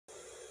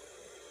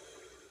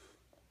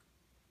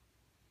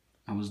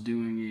I was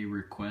doing a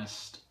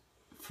request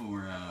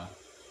for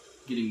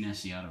getting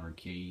Nessie out of her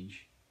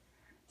cage.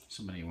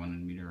 Somebody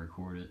wanted me to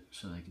record it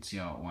so they could see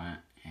how it went,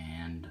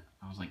 and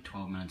I was like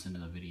 12 minutes into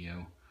the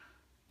video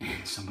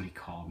and somebody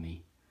called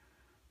me.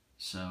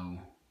 So,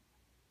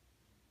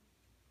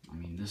 I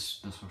mean, this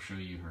will show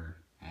you her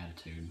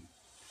attitude.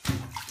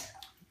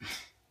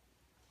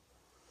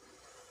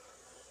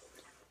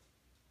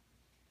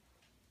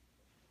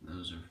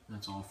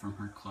 That's all from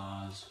her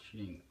claws. She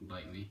didn't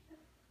bite me,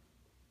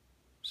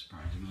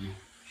 surprisingly.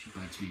 She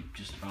bites me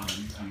just about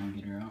every time I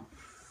get her out.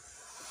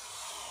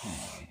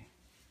 Hey.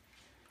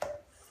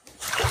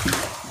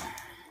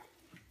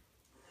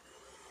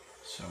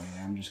 So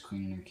yeah, I'm just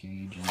cleaning her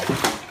cage and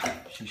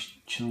she's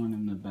chilling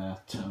in the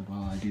bathtub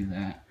while I do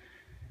that.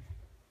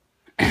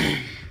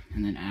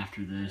 And then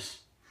after this,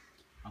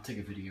 I'll take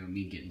a video of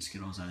me getting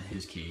Skittles out of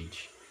his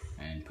cage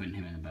and putting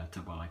him in the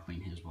bathtub while I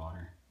clean his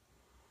water.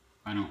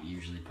 I don't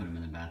usually put him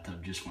in the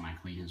bathtub just when I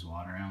clean his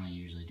water. I only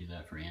usually do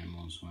that for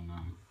animals when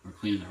we're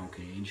cleaning their whole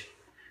cage,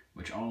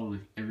 which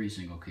every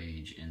single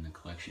cage in the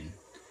collection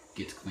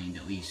gets cleaned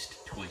at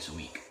least twice a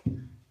week,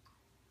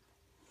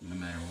 no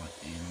matter what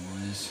the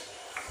animal is.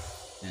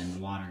 And the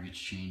water gets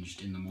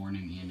changed in the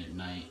morning and at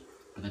night,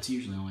 but that's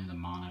usually only the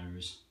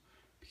monitors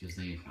because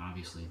they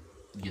obviously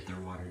get their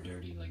water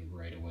dirty like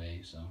right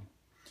away. So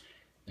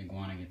the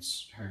iguana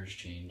gets hers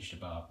changed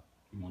about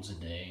once a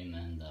day, and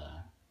then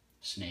the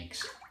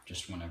snakes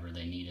just whenever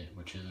they need it,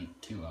 which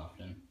isn't too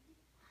often.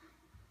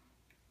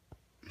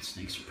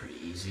 Snakes are pretty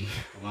easy,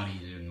 a lot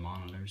easier than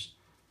monitors.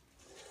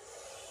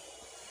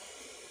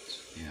 So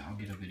yeah, I'll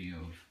get a video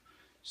of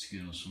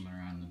Skittles swimming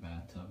around the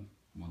bathtub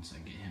once I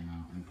get him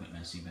out and put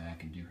Nessie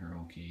back and do her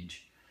whole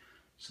cage.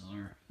 So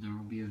there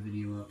will be a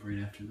video up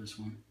right after this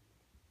one.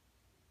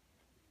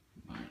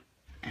 But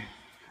I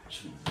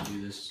just want to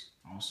do this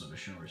also to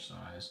show her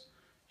size.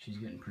 She's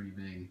getting pretty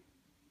big.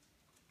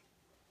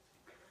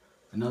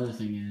 Another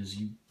thing is,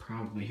 you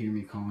probably hear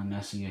me calling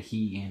Nessie a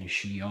he and a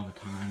she all the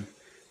time.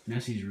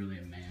 Nessie's really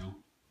a male.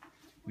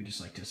 We just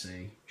like to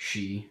say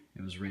she.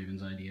 It was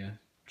Raven's idea.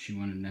 She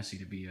wanted Nessie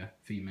to be a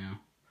female.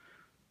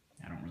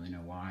 I don't really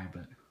know why,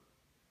 but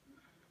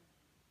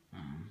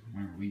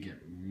whenever we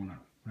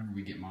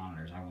get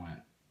monitors, I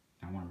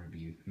want them to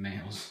be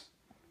males,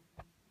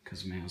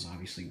 because males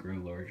obviously grow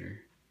larger.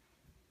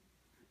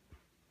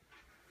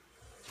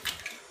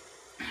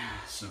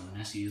 So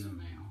Nessie is a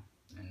male,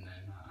 and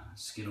then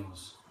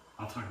Skittles,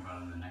 I'll talk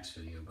about it in the next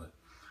video, but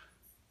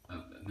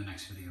the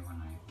next video when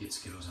I get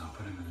Skittles out,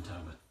 put him in the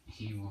tub, but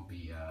he will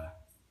be,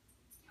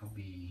 he'll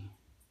be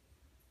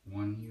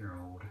 1 year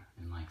old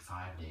in like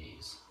 5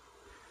 days,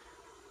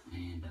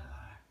 and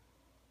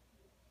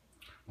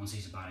once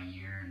he's about a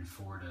year and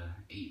 4 to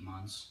 8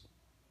 months,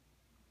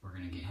 we're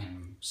gonna get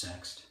him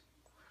sexed.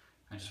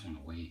 I just want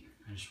to wait.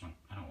 I just want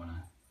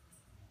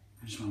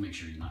to make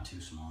sure he's not too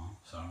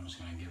small. So I'm just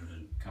gonna give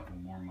it a couple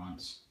more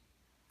months,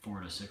 4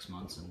 to 6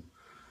 months, and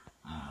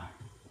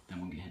then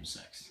we'll get him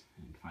sexed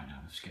and find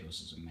out if Skittles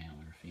is a male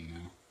or a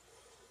female.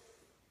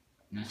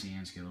 Nessie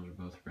and Skittles are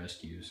both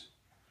rescues.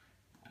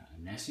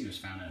 Nessie was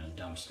found in a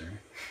dumpster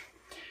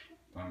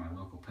by my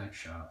local pet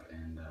shop,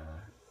 and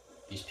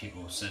these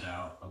people set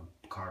out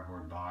a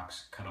cardboard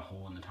box, cut a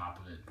hole in the top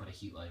of it, put a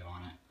heat light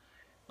on it,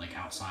 like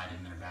outside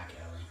in their back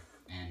alley,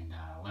 and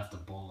left a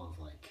bowl of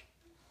like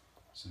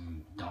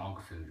some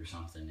dog food or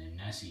something, and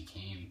Nessie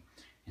came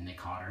and they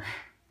caught her.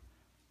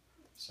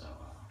 So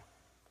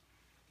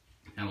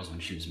that was when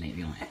she was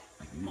maybe only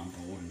like a month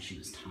old, and she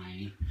was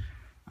tiny,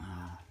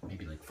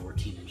 maybe like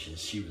 14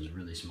 inches. She was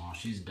really small.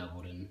 She's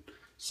doubled in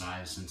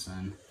size since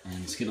then,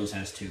 and Skittles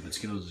has too, but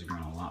Skittles has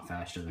grown a lot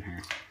faster than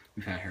her.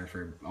 We've had her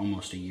for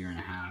almost a year and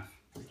a half.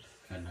 We've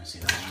had Nessie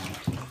that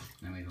long, and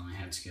then we've only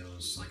had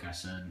Skittles, like I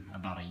said,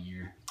 about a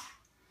year.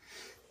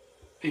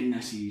 And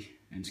Nessie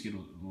and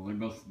Skittles, well, they're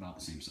both about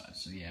the same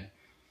size, so yeah.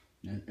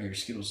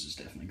 Skittles is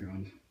definitely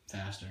growing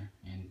faster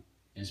and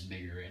is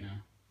bigger right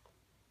now.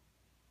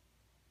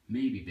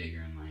 Maybe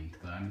bigger in length,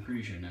 but I'm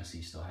pretty sure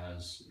Nessie still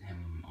has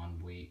him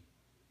on weight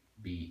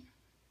beat,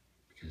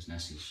 because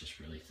Nessie's just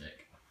really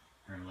thick.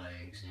 Her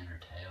legs and her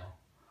tail,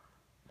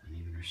 and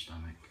even her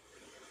stomach.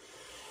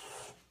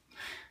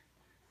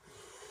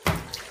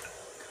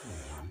 Come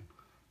on.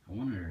 I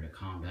wanted her to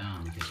calm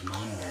down, because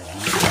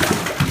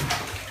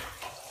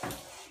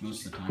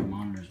most of the time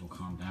monitors will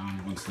calm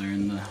down once they're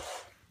in the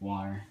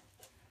water.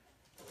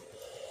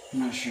 I'm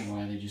not sure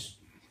why they just,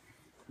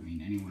 I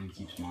mean, anyone who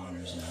keeps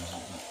monitors knows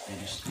it, but they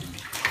just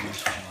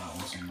chill out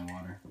once they're in the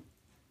water.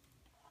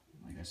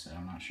 Like I said,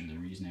 I'm not sure the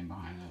reasoning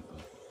behind that,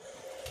 but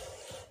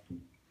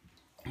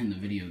in the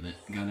video that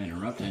got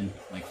interrupted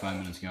like 5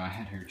 minutes ago, I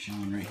had her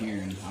chilling right here,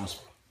 and I was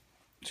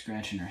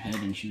scratching her head,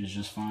 and she was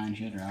just fine.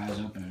 She had her eyes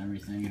open and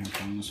everything, and her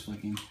phone was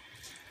flicking.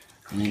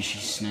 And then she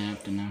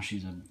snapped, and now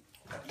she's a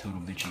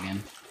total bitch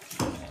again.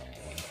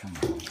 Hey, come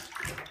on.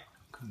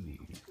 Come here.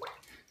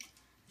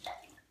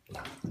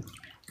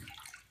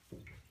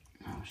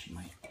 Oh, she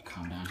might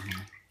calm down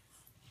here.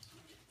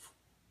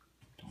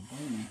 Don't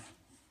blame me.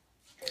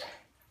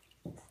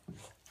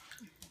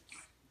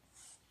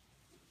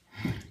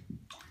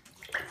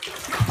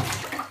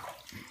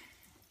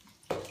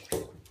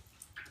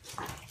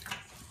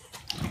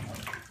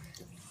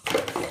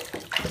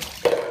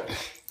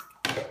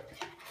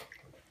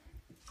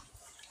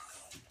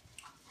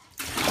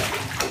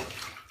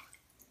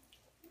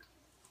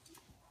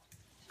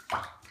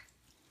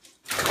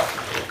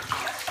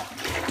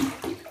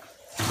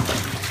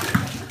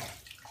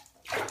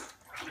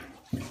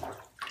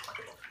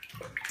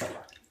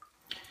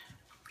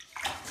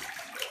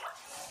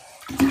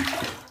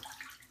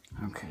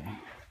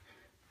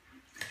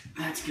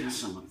 It's gonna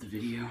sum up the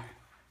video.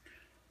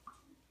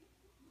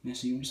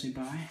 Nessa, you wanna say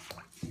bye?